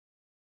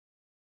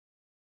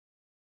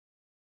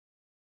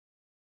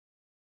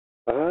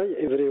Hi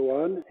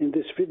everyone, in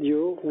this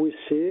video we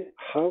see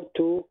how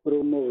to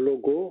remove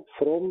logo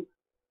from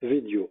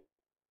video.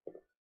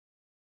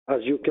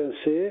 As you can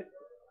see,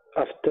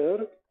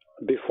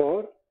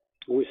 before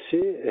we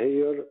see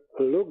here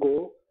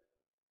logo,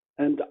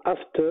 and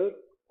after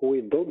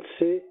we don't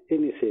see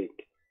anything.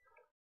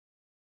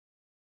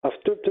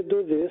 After to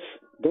do this,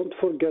 don't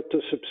forget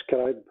to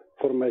subscribe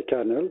for my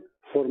channel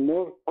for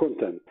more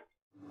content.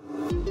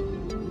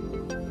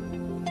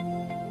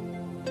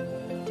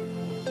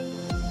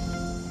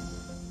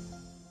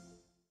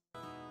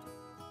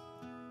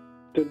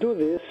 To do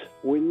this,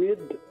 we need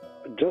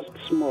just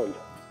small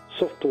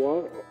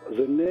software.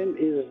 The name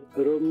is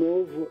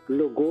Remove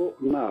Logo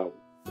Now,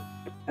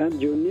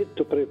 and you need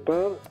to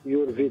prepare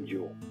your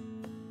video.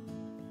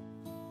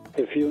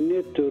 If you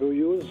need to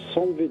reuse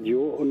some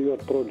video on your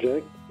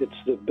project,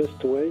 it's the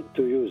best way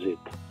to use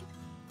it.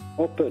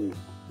 Open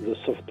the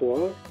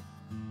software,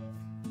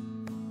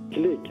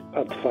 click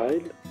Add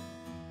File,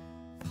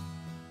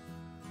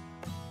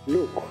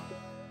 look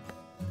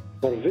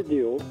for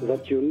video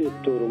that you need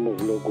to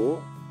remove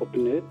logo,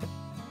 open it,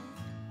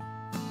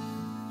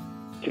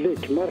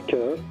 click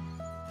marker,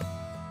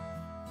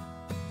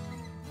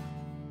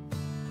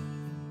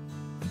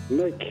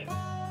 make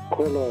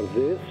color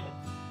this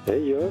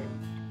here,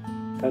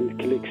 and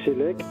click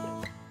select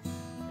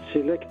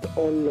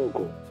all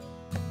logo,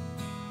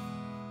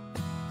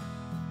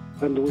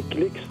 and we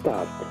click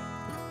start.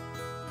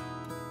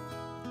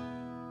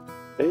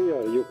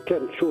 Here you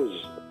can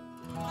choose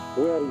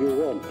where you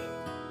want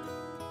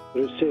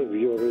receive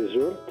your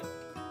result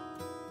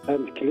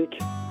and click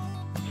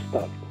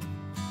start.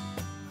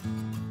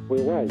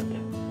 We wait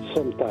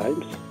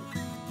sometimes.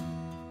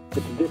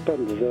 It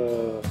depends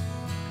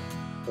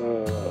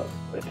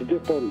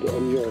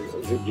on your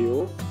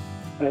video,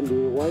 and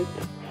we wait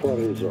for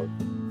result.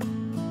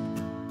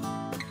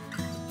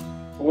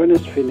 When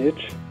it's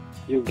finished,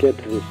 you get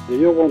this. Do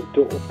you want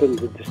to open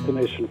the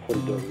destination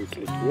folder? We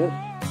click yes.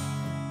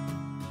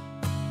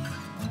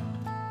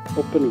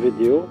 Open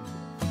video.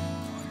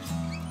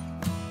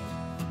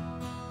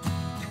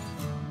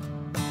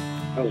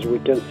 As we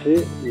can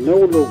see, no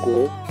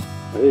logo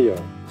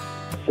here.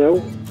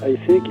 So I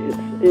think it's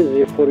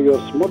easy for your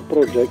small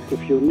project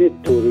if you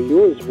need to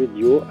reuse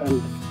video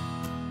and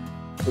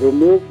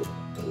remove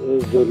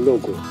the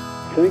logo.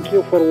 Thank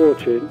you for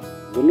watching.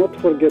 Do not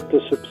forget to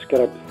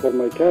subscribe to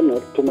my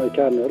channel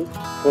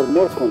for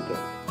more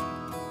content.